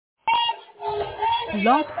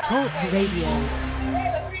Blog Talk Radio.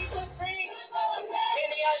 Praise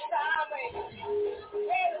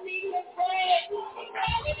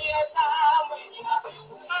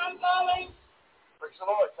the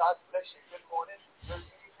Lord. God bless you. Good morning, good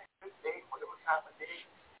evening, good day, whatever time of day.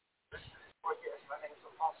 This is the broadcast. My name is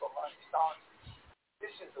Apostle Lonnie Starnes.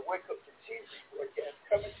 This is the Wake Up to Jesus broadcast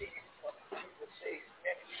coming to you from Jesus Saves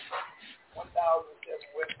Ministry,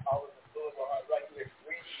 1007 West Hollywood Boulevard, right here in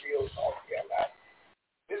Greenville, North Carolina.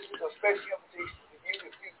 This is a special invitation to you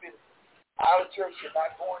if you've been out of church, you're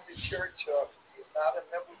not going to church, or you're not a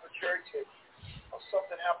member of a church, or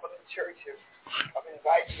something happened in church. I'm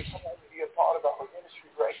inviting you to come over and be a part of our ministry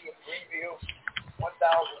right here in Greenville,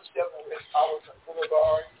 1007 West Hollywood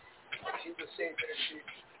Boulevard, Jesus Saves Ministry.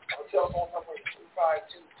 Our telephone number is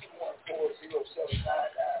 252-214-0799.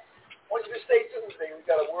 I want you to stay tuned today. We've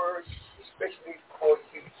got a word especially for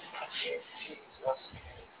you in Jesus'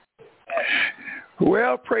 name.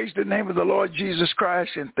 Well, praise the name of the Lord Jesus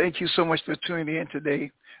Christ, and thank you so much for tuning in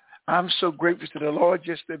today. I'm so grateful to the Lord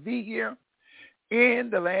just to be here in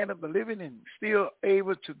the land of the living and still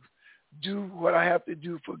able to do what I have to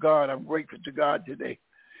do for God. I'm grateful to God today.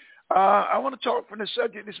 I want to talk from the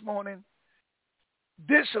subject this morning.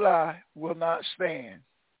 This lie will not stand.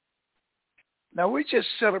 Now, we just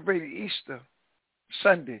celebrated Easter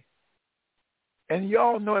Sunday, and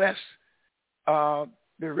y'all know that's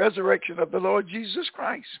the resurrection of the Lord Jesus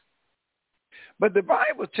Christ. But the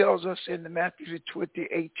Bible tells us in the Matthew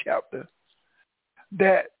 28th chapter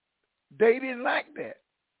that they didn't like that.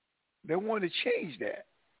 They wanted to change that.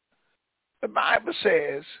 The Bible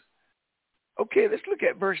says, okay, let's look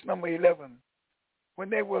at verse number 11.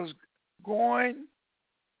 When they was going,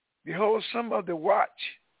 behold, some of the watch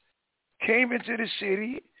came into the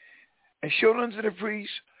city and showed unto the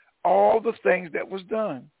priests all the things that was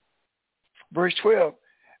done. Verse 12,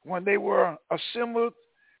 when they were assembled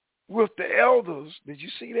with the elders, did you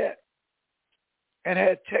see that? And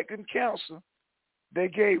had taken counsel, they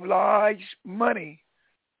gave large money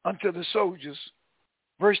unto the soldiers.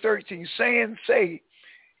 Verse 13, saying, say,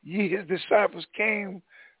 ye his disciples came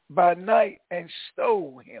by night and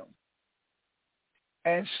stole him.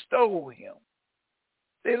 And stole him.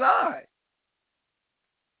 They lied.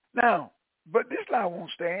 Now, but this lie won't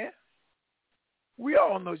stand. We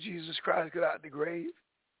all know Jesus Christ got out of the grave.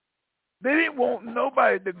 They didn't want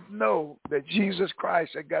nobody to know that Jesus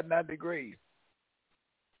Christ had gotten out of the grave.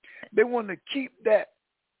 They wanted to keep that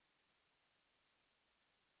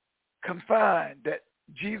confined, that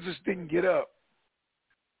Jesus didn't get up.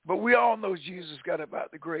 But we all know Jesus got up out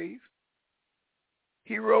of the grave.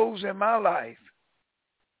 He rose in my life.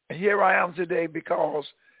 And here I am today because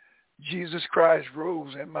Jesus Christ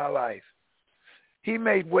rose in my life. He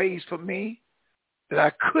made ways for me that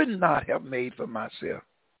I could not have made for myself.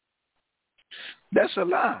 That's a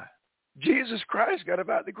lie. Jesus Christ got up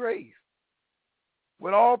out of the grave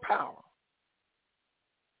with all power.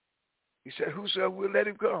 He said, whosoever will let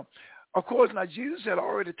him come. Of course, now Jesus had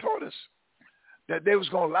already taught us that they was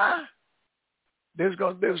going to lie. They was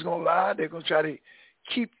going to lie. They're going to try to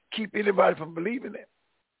keep anybody from believing it.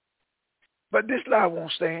 But this lie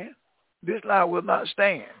won't stand. This lie will not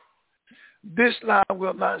stand. This lie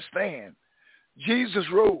will not stand. Jesus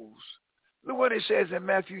rose. Look what it says in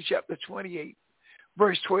Matthew chapter 28,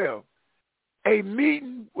 verse 12. A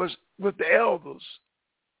meeting was with the elders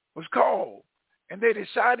was called, and they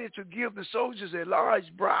decided to give the soldiers a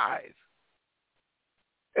large bribe.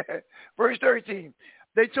 Verse 13,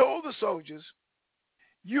 they told the soldiers,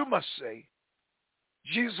 you must say,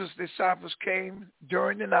 Jesus' disciples came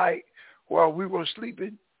during the night while we were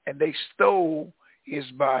sleeping, and they stole his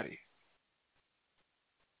body.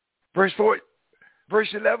 Verse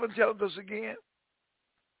 11 tells us again,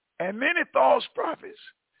 and many false prophets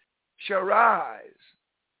shall rise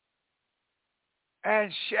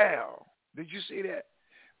and shall. Did you see that?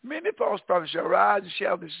 Many false prophets shall rise and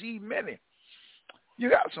shall deceive many. You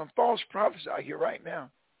got some false prophets out here right now.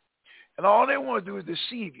 And all they want to do is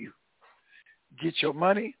deceive you. Get your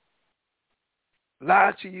money,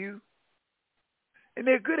 lie to you. And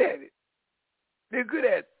they're good at it. They're good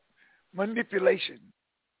at manipulation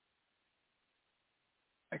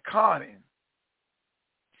and conning.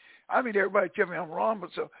 I mean, everybody tell me I'm wrong,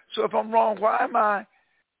 but so if I'm wrong, why am I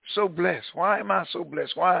so blessed? Why am I so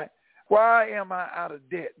blessed? Why am I out of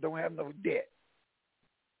debt? Don't have no debt.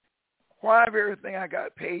 Why have everything I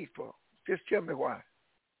got paid for? Just tell me why.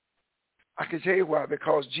 I can tell you why.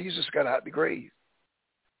 Because Jesus got out of the grave.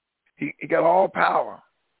 He got all power.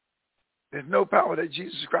 There's no power that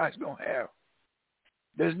Jesus Christ don't have.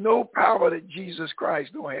 There's no power that Jesus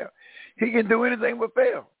Christ don't have. He can do anything but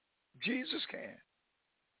fail. Jesus can.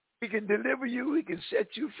 He can deliver you. He can set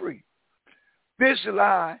you free. This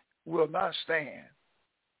lie will not stand.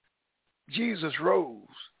 Jesus rose.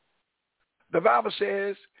 The Bible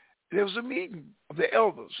says there was a meeting of the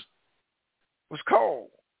elders. It was called.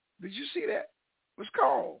 Did you see that? It was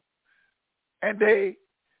called. And they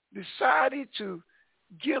decided to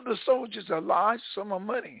give the soldiers a large sum of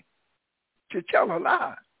money to tell a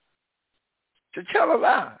lie. To tell a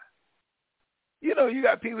lie. You know, you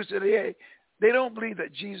got people today, they don't believe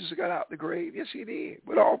that Jesus got out the grave. Yes, he did,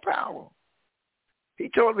 with all power. He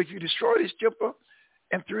told them, if you destroy this temple,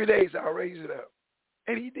 in 3 days I'll raise it up.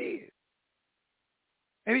 And he did.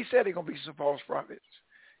 And he said there are going to be some false prophets.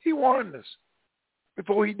 He warned us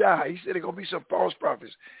before he died. He said there are going to be some false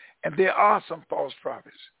prophets. And there are some false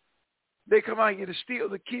prophets. They come out here to steal,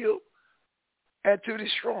 to kill, and to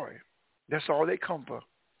destroy. That's all they come for.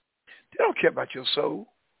 They don't care about your soul.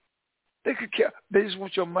 They could care. They just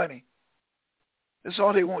want your money. That's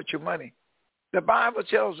all they want, your money. The Bible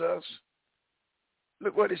tells us,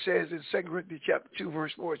 look what it says in 2 Corinthians chapter 2,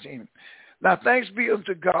 verse 14. Now thanks be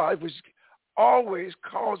unto God, which always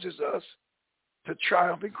causes us to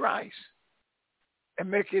triumph in Christ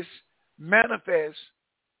and make us manifest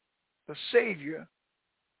the Savior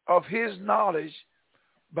of his knowledge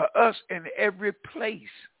by us in every place.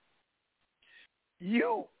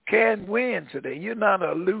 You can win today. You're not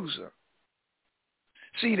a loser.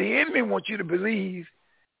 See, the enemy wants you to believe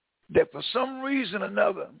that for some reason or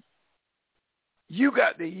another, you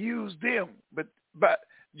got to use them. But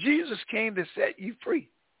Jesus came to set you free.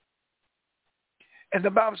 And the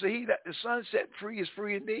Bible says, he that the Son set free is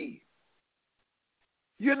free indeed.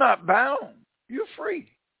 You're not bound. You're free.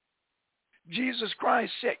 Jesus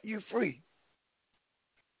Christ set you free.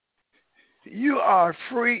 You are a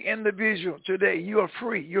free individual today. You are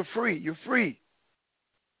free. You're free. You're free.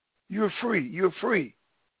 You're free. You're free.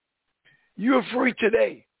 You're free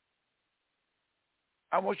today.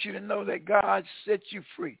 I want you to know that God set you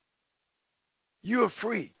free. You are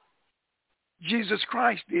free. Jesus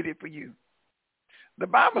Christ did it for you. The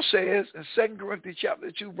Bible says in 2 Corinthians chapter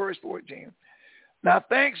 2, verse 14, now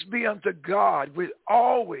thanks be unto God, which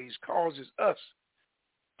always causes us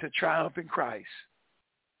to triumph in Christ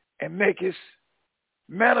and make us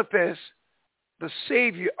manifest the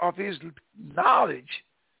Savior of his knowledge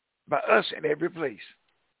by us in every place.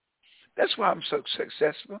 That's why I'm so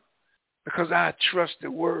successful, because I trust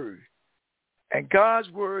the word. And God's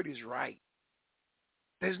word is right.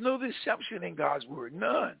 There's no deception in God's word.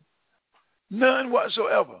 None. None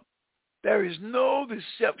whatsoever. There is no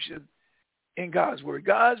deception in God's word.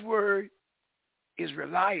 God's word is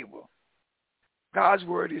reliable. God's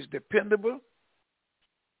word is dependable.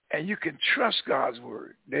 And you can trust God's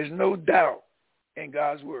word. There's no doubt in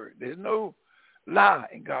God's word. There's no lie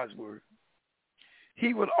in God's word.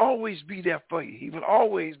 He will always be there for you. He will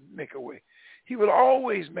always make a way. He will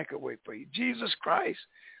always make a way for you. Jesus Christ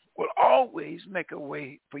will always make a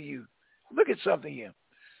way for you. Look at something here.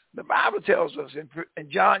 The Bible tells us in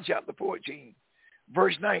John chapter 14,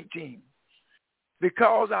 verse 19,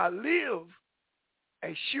 because I live,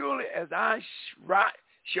 as surely as I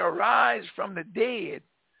shall rise from the dead,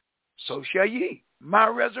 so shall ye. My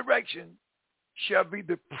resurrection shall be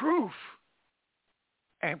the proof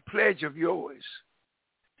and pledge of yours.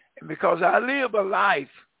 And because I live a life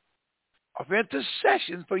of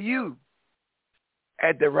intercession for you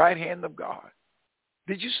at the right hand of God.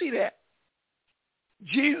 Did you see that?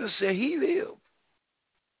 Jesus said he lived.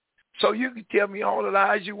 So you can tell me all the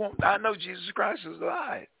lies you want. I know Jesus Christ is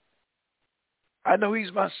alive. I know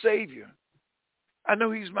he's my Savior. I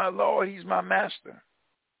know he's my Lord. He's my Master.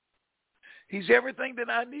 He's everything that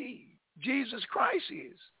I need. Jesus Christ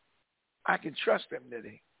is. I can trust him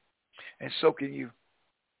today. And so can you.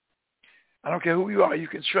 I don't care who you are. You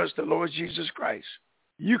can trust the Lord Jesus Christ.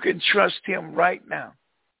 You can trust him right now.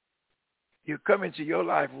 He'll come into your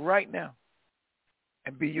life right now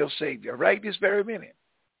and be your Savior right this very minute.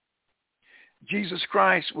 Jesus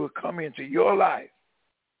Christ will come into your life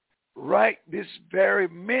right this very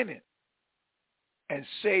minute and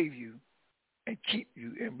save you and keep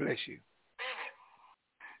you and bless you.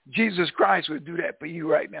 Jesus Christ will do that for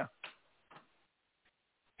you right now.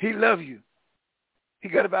 He loves you. He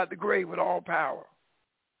got about the grave with all power.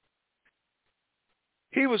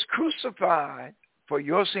 He was crucified for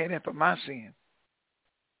your sin and for my sin.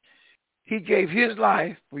 He gave his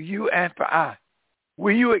life for you and for I.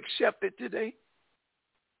 Will you accept it today?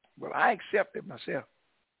 Well, I accept it myself.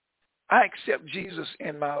 I accept Jesus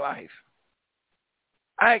in my life.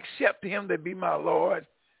 I accept him to be my Lord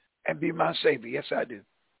and be my Savior. Yes, I do.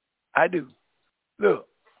 I do. Look,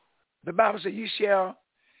 the Bible says you shall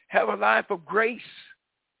have a life of grace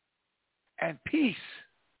and peace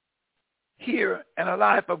here and a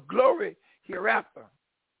life of glory hereafter.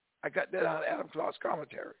 I got that out of Adam Clark's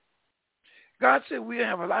commentary. God said we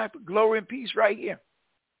have a life of glory and peace right here.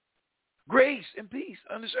 Grace and peace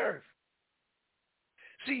on this earth.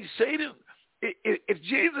 See, Satan, if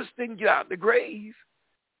Jesus didn't get out the grave,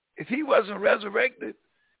 if he wasn't resurrected,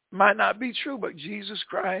 might not be true, but Jesus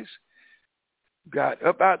Christ got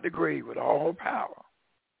up out the grave with all power.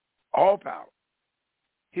 All power.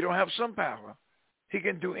 He don't have some power. He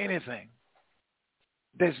can do anything.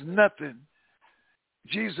 There's nothing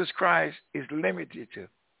Jesus Christ is limited to.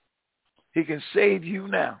 He can save you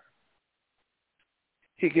now.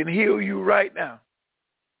 He can heal you right now.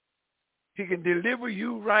 He can deliver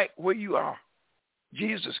you right where you are.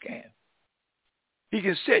 Jesus can. He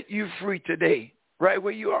can set you free today, right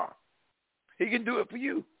where you are. He can do it for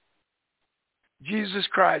you. Jesus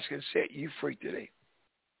Christ can set you free today.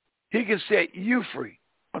 He can set you free.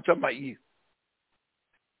 I'm talking about you.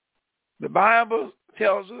 The Bible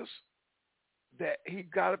tells us that he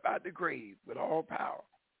got up out the grave with all power.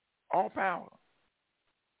 All power.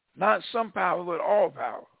 Not some power, but all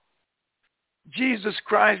power. Jesus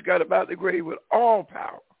Christ got up out the grave with all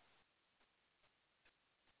power.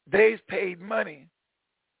 They paid money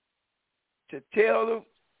to tell the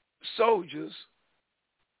soldiers,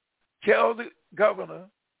 tell the governor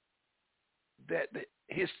that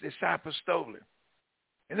his disciples stole him.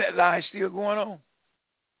 And that lie is still going on.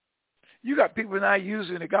 You got people now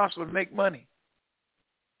using the gospel to make money.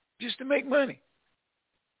 Just to make money.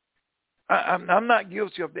 I'm not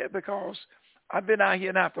guilty of that because I've been out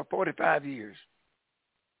here now for 45 years.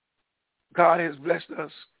 God has blessed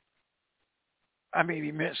us,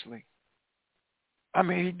 immensely.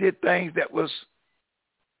 He did things that was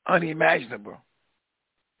unimaginable.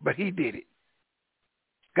 But he did it.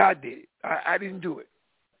 God did it. I didn't do it.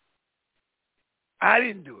 I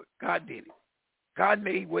didn't do it. God did it. God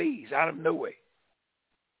made ways out of no way.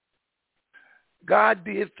 God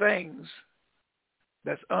did things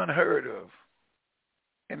that's unheard of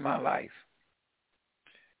in my life.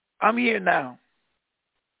 I'm here now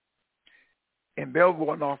in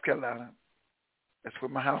Belvoir, North Carolina. That's where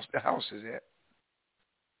the house is at.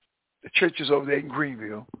 The church is over there in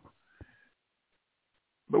Greenville.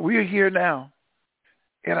 But we're here now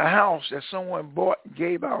in a house that someone bought and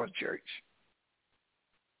gave our church.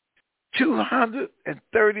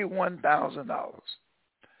 $231,000.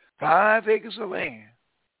 5 acres of land.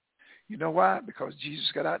 You know why? Because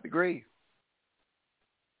Jesus got out the grave.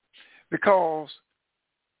 Because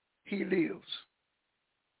he lives.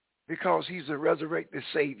 Because he's a resurrected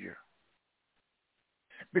Savior.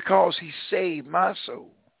 Because he saved my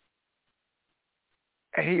soul.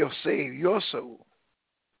 And he'll save your soul.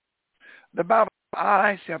 The Bible,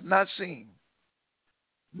 eyes have not seen,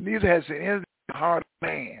 neither has it entered the heart of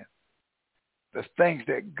man, the things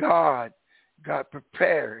that God got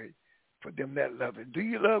prepared for them that love him. Do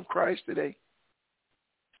you love Christ today?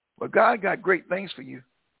 Well, God got great things for you.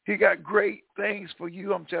 He got great things for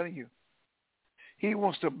you, I'm telling you. He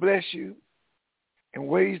wants to bless you in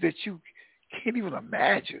ways that you can't even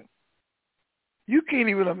imagine. You can't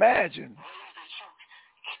even imagine.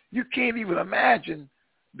 You can't even imagine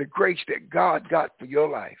the grace that God got for your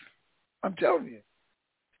life. I'm telling you.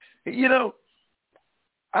 You know,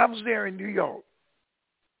 I was there in New York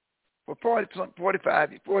for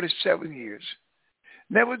 47 years.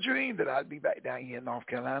 Never dreamed that I'd be back down here in North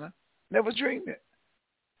Carolina. Never dreamed it.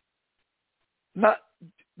 Not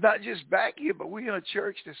just back here, but we're in a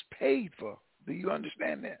church that's paid for. Do you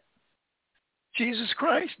understand that? Jesus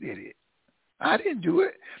Christ did it. I didn't do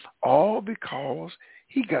it. All because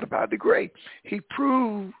he got up out of the grave. He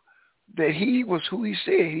proved that he was who he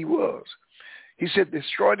said he was. He said,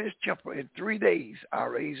 destroy this temple. In 3 days, I'll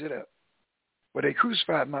raise it up. But they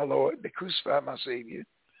crucified my Lord. They crucified my Savior.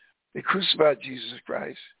 They crucified Jesus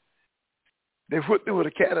Christ. They whipped him with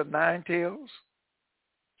a cat of 9 tails.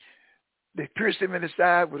 They pierced him in the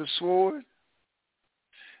side with a sword.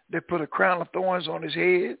 They put a crown of thorns on his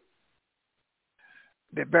head.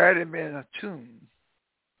 They buried him in a tomb.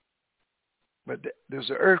 But there was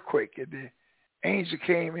an earthquake, and the angel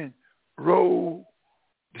came and rolled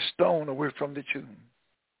the stone away from the tomb.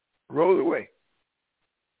 Rolled away.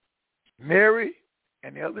 Mary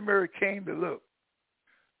and the other Mary came to look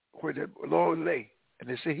where the Lord lay. And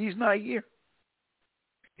they said, he's not here.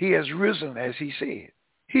 He has risen, as he said.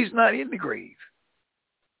 He's not in the grave.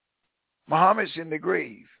 Muhammad's in the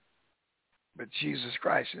grave, but Jesus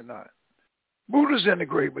Christ is not. Buddha's in the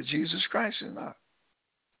grave, but Jesus Christ is not.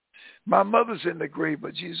 My mother's in the grave,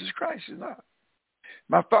 but Jesus Christ is not.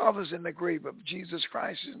 My father's in the grave, but Jesus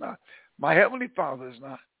Christ is not. My heavenly Father is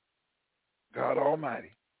not. God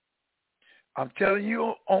Almighty. I'm telling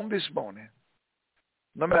you on this morning,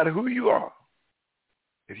 no matter who you are,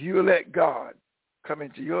 if you let God come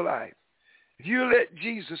into your life, if you let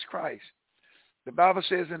Jesus Christ, the Bible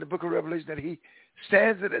says in the book of Revelation that he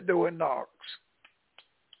stands at the door and knocks.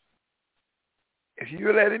 If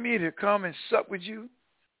you let him in to come and sup with you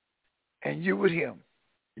and you with him,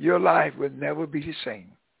 your life will never be the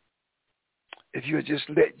same. If you just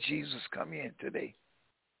let Jesus come in today.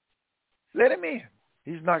 Let him in.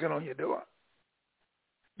 He's knocking on your door.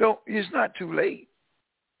 It's not too late.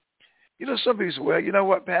 You know, some people say, well, you know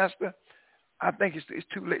what, Pastor? I think it's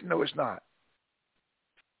too late. No, it's not.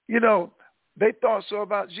 You know, they thought so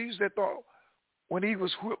about Jesus. They thought when he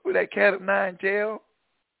was whipped with that cat of nine tails,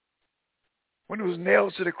 when he was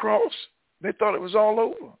nailed to the cross, they thought it was all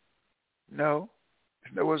over. No,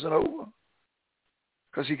 it wasn't over.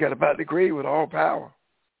 Because he got about the grave with all power.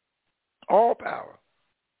 All power.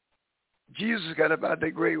 Jesus got about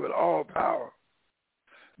the grave with all power.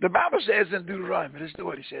 The Bible says in Deuteronomy, this is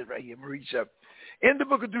what he says right here. I'm going to reach up. In the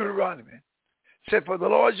book of Deuteronomy, it said, for the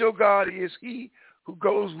Lord your God is he who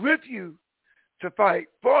goes with you to fight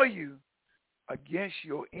for you against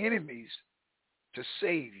your enemies to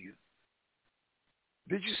save you.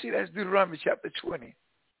 Did you see that's Deuteronomy chapter 20,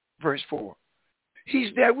 verse 4?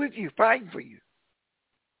 He's there with you, fighting for you.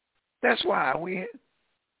 That's why I win.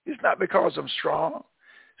 It's not because I'm strong.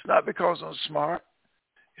 It's not because I'm smart.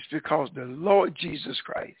 It's because the Lord Jesus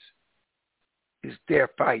Christ is there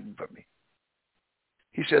fighting for me.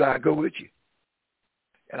 He said, I'll go with you,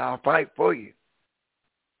 and I'll fight for you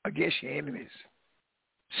against your enemies.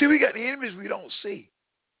 See, we got the enemies we don't see.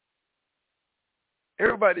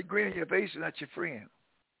 Everybody grinning your face is not your friend.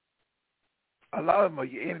 A lot of them are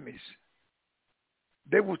your enemies.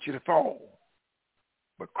 They want you to fall.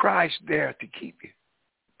 But Christ's there to keep you,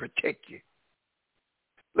 protect you.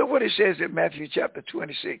 Look what it says in Matthew chapter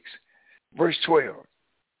 26, verse 12.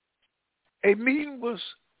 A meeting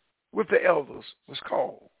with the elders was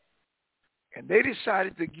called, and they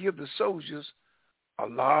decided to give the soldiers a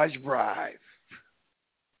large bribe.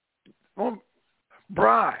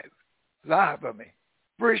 Bribe, lie for me.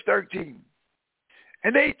 Verse 13.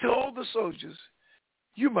 And they told the soldiers,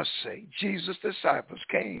 you must say, Jesus' disciples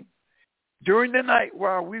came during the night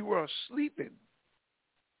while we were sleeping,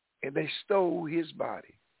 and they stole his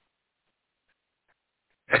body.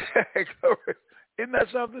 Isn't that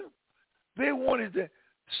something? They wanted to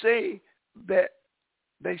say that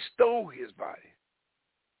they stole his body.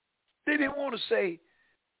 They didn't want to say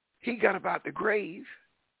he got about the grave.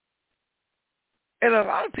 And a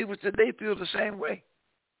lot of people today feel the same way.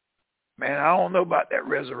 Man, I don't know about that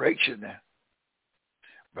resurrection now.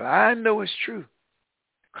 But I know it's true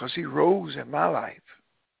because he rose in my life.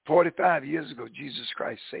 45 years ago, Jesus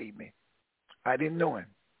Christ saved me. I didn't know him,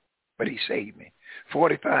 but he saved me.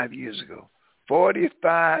 45 years ago.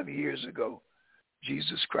 45 years ago,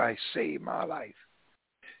 Jesus Christ saved my life.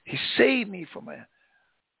 He saved me from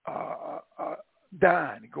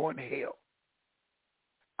dying, going to hell.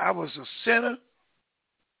 I was a sinner,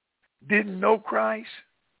 didn't know Christ,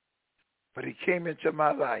 but he came into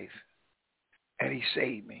my life, and he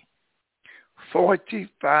saved me.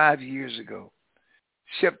 45 years ago,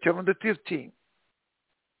 September the 15th,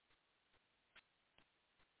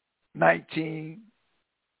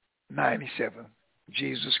 1997,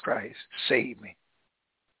 Jesus Christ saved me.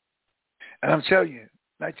 And I'm telling you,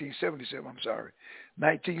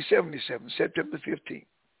 1977, September 15th,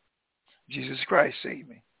 Jesus Christ saved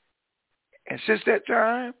me. And since that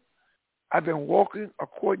time, I've been walking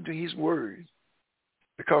according to his word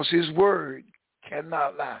because his word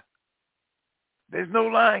cannot lie. There's no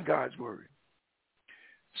lie in God's word.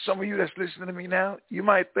 Some of you that's listening to me now, you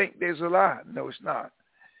might think there's a lie. No, it's not.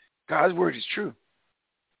 God's word is true.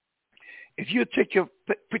 If you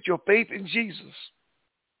put your faith in Jesus,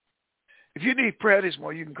 if you need prayer this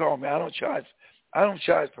morning, you can call me. I don't charge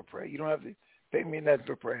for prayer. You don't have to pay me nothing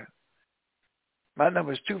for prayer. My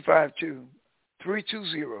number is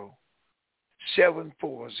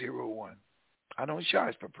 252-320-7401. I don't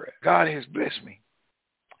charge for prayer. God has blessed me.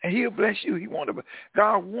 And he'll bless you.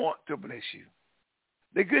 God wants to bless you.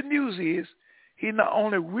 The good news is he not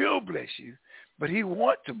only will bless you, but he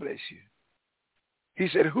wants to bless you. He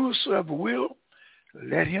said, whosoever will,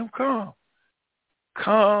 let him come.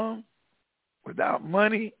 Come without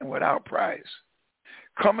money and without price.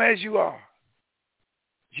 Come as you are.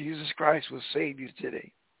 Jesus Christ will save you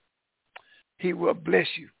today. He will bless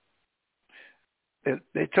you.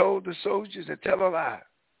 They told the soldiers to tell a lie.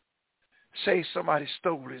 Say somebody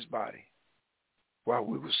stole his body while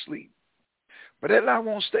we were asleep. But that lie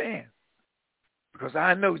won't stand because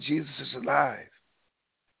I know Jesus is alive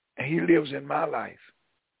and he lives in my life.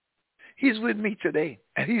 He's with me today,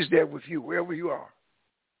 and he's there with you, wherever you are.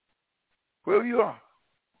 Wherever you are.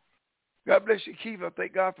 God bless you, Keith. I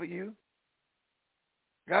thank God for you.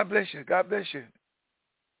 God bless you. God bless you.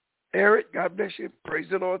 Eric, God bless you. Praise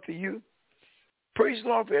the Lord to you. Praise the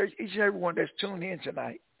Lord for each and every one that's tuned in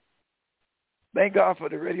tonight. Thank God for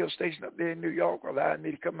the radio station up there in New York, allowing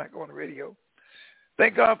me to come back on the radio.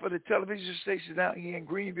 Thank God for the television station out here in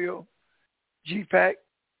Greenville, GPAC,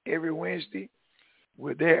 every Wednesday.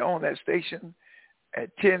 We're there on that station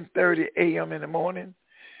at 10:30 a.m. in the morning,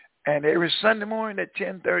 and every Sunday morning at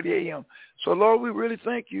 10:30 a.m. So, Lord, we really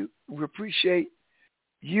thank you. We appreciate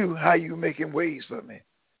you, how you making ways for me.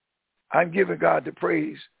 I'm giving God the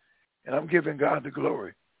praise, and I'm giving God the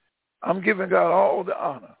glory. I'm giving God all the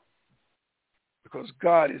honor because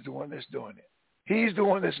God is the one that's doing it. He's the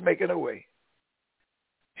one that's making a way.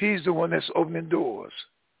 He's the one that's opening doors.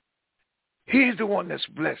 He's the one that's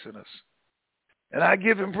blessing us. And I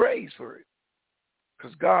give him praise for it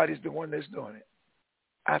because God is the one that's doing it.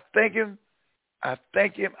 I thank him. I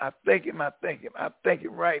thank him. I thank him. I thank him. I thank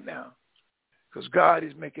him right now because God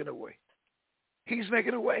is making a way. He's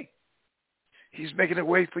making a way. He's making a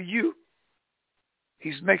way for you.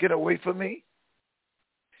 He's making a way for me.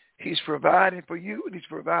 He's providing for you and he's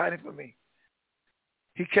providing for me.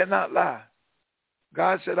 He cannot lie.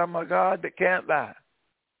 God said, I'm a God that can't lie.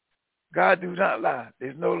 God do not lie.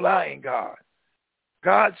 There's no lying God.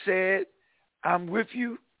 God said, I'm with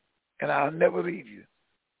you and I'll never leave you.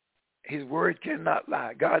 His word cannot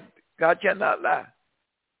lie. God cannot lie.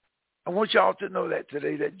 I want y'all to know that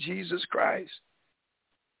today, that Jesus Christ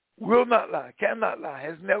will not lie, cannot lie,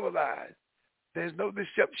 has never lied. There's no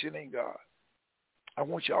deception in God. I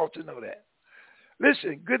want y'all to know that.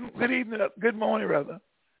 Listen, good evening, good morning, rather.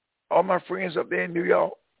 All my friends up there in New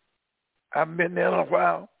York. I haven't been there in a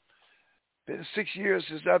while. Been 6 years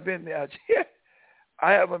since I've been there.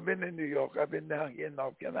 I haven't been in New York. I've been down here in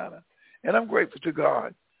North Carolina. And I'm grateful to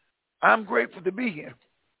God. I'm grateful to be here.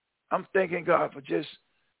 I'm thanking God for just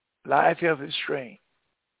life, health, and strength.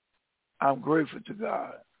 I'm grateful to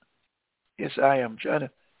God. Yes, I am. Trying to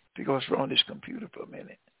figure what's wrong with this computer for a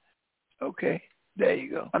minute. Okay, there you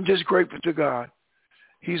go. I'm just grateful to God.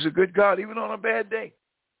 He's a good God, even on a bad day.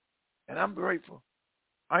 And I'm grateful.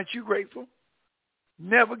 Aren't you grateful?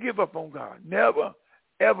 Never give up on God. Never,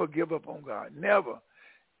 ever give up on God. Never,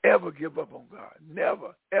 ever give up on God.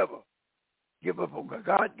 Never, ever give up on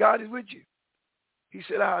God. God is with you. He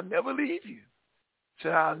said, I'll never leave you. He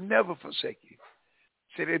said, I'll never forsake you.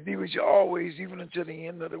 He said, I'll be with you always, even until the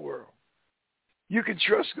end of the world. You can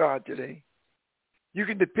trust God today. You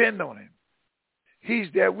can depend on him. He's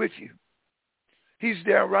there with you. He's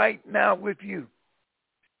there right now with you,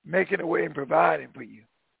 making a way and providing for you.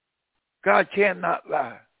 God cannot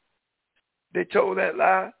lie. They told that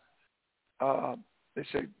lie. They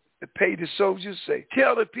say, they paid the soldiers, say,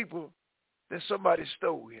 tell the people that somebody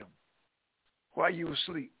stole him while you were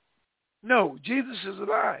asleep. No, Jesus is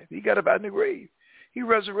alive. He got up out of the grave. He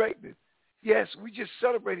resurrected. Yes, we just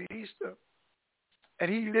celebrated Easter.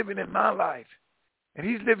 And he's living in my life. And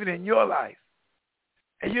he's living in your life.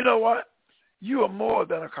 And you know what? You are more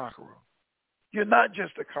than a conqueror. You're not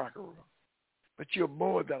just a conqueror, but you're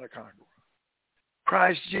more than a conqueror.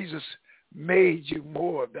 Christ Jesus made you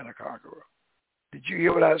more than a conqueror. Did you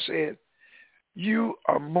hear what I said? You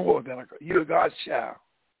are more than a conqueror. You're God's child.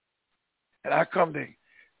 And I come to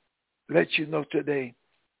let you know today,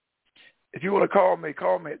 if you want to call me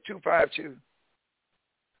at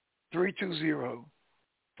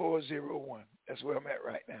 252-320-4001. That's where I'm at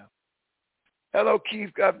right now. Hello,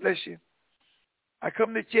 Keith. God bless you. I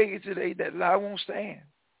come to tell you today that lie won't stand.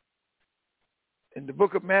 In the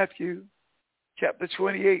book of Matthew, chapter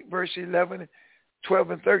 28, verse 11,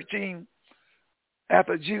 12, and 13,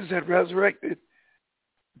 after Jesus had resurrected,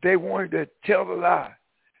 they wanted to tell the lie.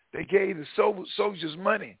 They gave the soldiers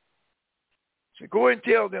money. So go and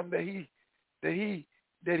tell them that he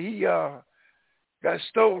got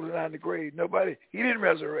stolen out of the grave. He didn't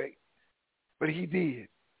resurrect, but he did.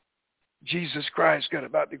 Jesus Christ got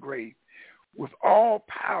up out the grave with all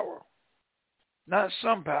power, not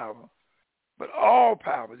some power, but all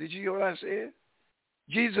power. Did you hear what I said?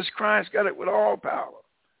 Jesus Christ got it with all power.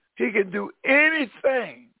 He can do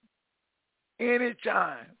anything,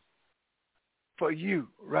 anytime for you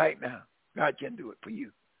right now. God can do it for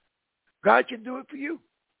you. God can do it for you.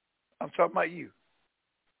 I'm talking about you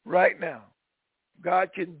right now.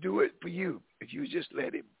 God can do it for you if you just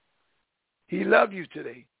let him. He loved you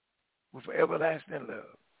today with everlasting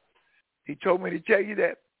love. He told me to tell you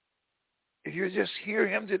that if you just hear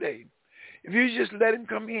him today, if you just let him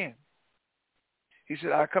come in, he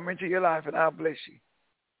said, I'll come into your life and I'll bless you.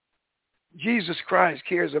 Jesus Christ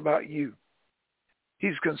cares about you.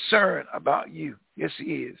 He's concerned about you. Yes,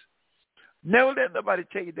 he is. Never let nobody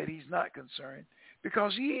tell you that he's not concerned,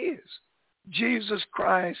 because he is. Jesus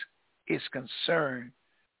Christ is concerned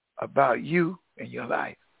about you and your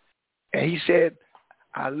life. And he said,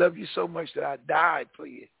 I love you so much that I died for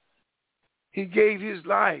you. He gave his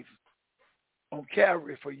life on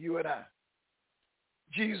Calvary for you and I.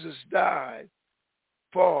 Jesus died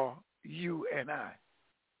for you and I.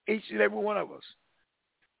 Each and every one of us.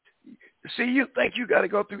 See, you think you got to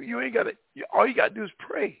go through, you ain't got to, all you got to do is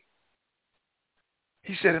pray.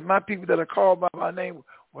 He said, if my people that are called by my name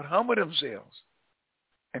would humble themselves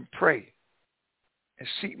and pray and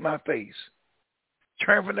seek my face,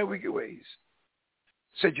 turn from their wicked ways,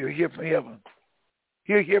 said you'll hear from heaven.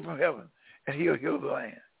 He'll hear from heaven, and he'll heal the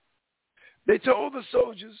land. They told the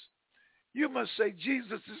soldiers, you must say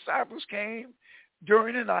Jesus' disciples came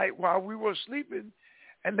during the night while we were sleeping,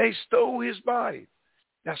 and they stole his body.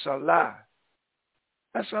 That's a lie.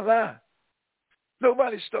 That's a lie.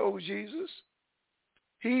 Nobody stole Jesus.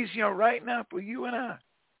 He's here right now for you and I.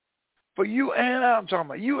 For you and I, I'm talking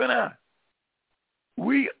about you and I.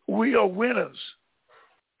 We are winners,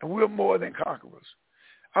 and we're more than conquerors.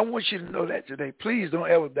 I want you to know that today. Please don't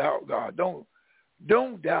ever doubt God. Don't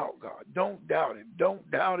doubt God. Don't doubt him.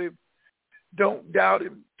 Don't doubt him. Don't doubt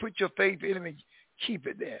him. Put your faith in him and keep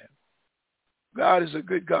it there. God is a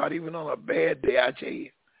good God, even on a bad day, I tell you.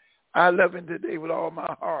 I love him today with all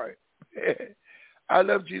my heart. I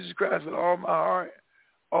love Jesus Christ with all my heart,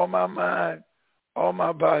 all my mind, all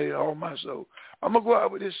my body, and all my soul. I'm going to go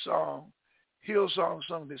out with this song. Hillsong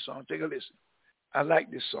sung this song. Take a listen. I like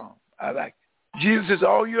this song. I like it. Jesus is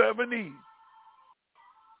all you ever need.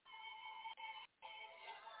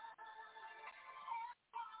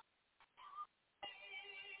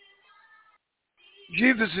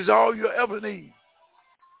 Jesus is all you ever need.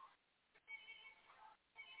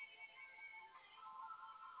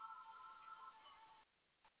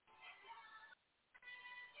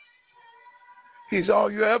 He's all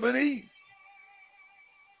you ever need.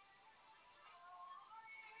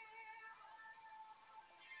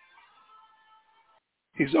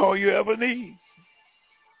 He's all you ever need.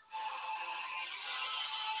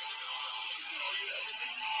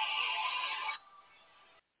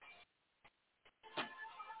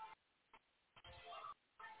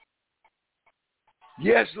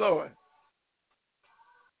 Yes, Lord.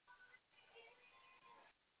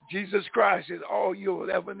 Jesus Christ is all you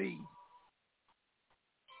will ever need.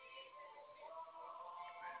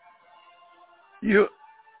 He's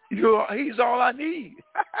all I need.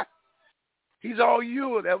 He's all you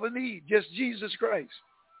will ever need. Just Jesus Christ.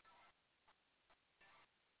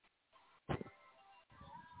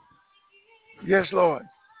 Yes, Lord.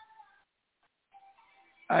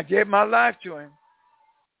 I gave my life to him.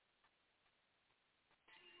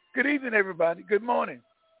 Good evening, everybody. Good morning.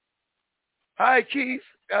 Hi, Keith.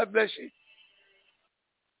 God bless you.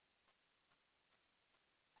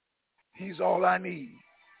 He's all I need.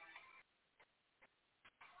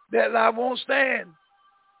 That lie won't stand.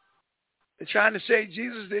 They're trying to say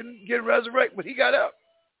Jesus didn't get resurrected, but he got up.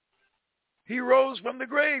 He rose from the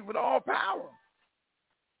grave with all power.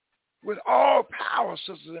 With all power,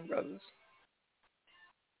 sisters and brothers.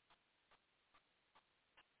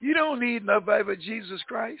 You don't need nobody but Jesus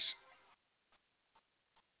Christ.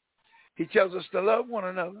 He tells us to love one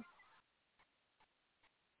another.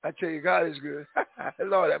 I tell you, God is good.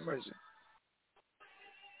 Lord have mercy.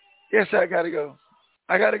 Yes, I got to go.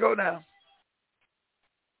 I got to go now.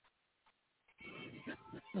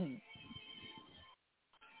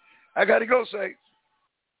 I got to go, Saints.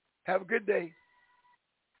 Have a good day.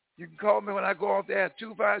 You can call me when I go off there at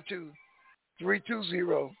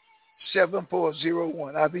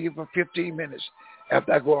 252-320-7401. I'll be here for 15 minutes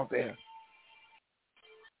after I go off there.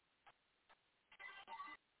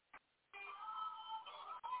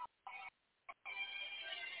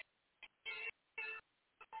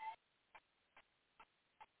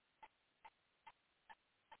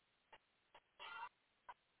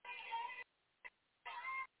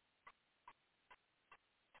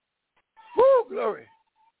 Woo, glory.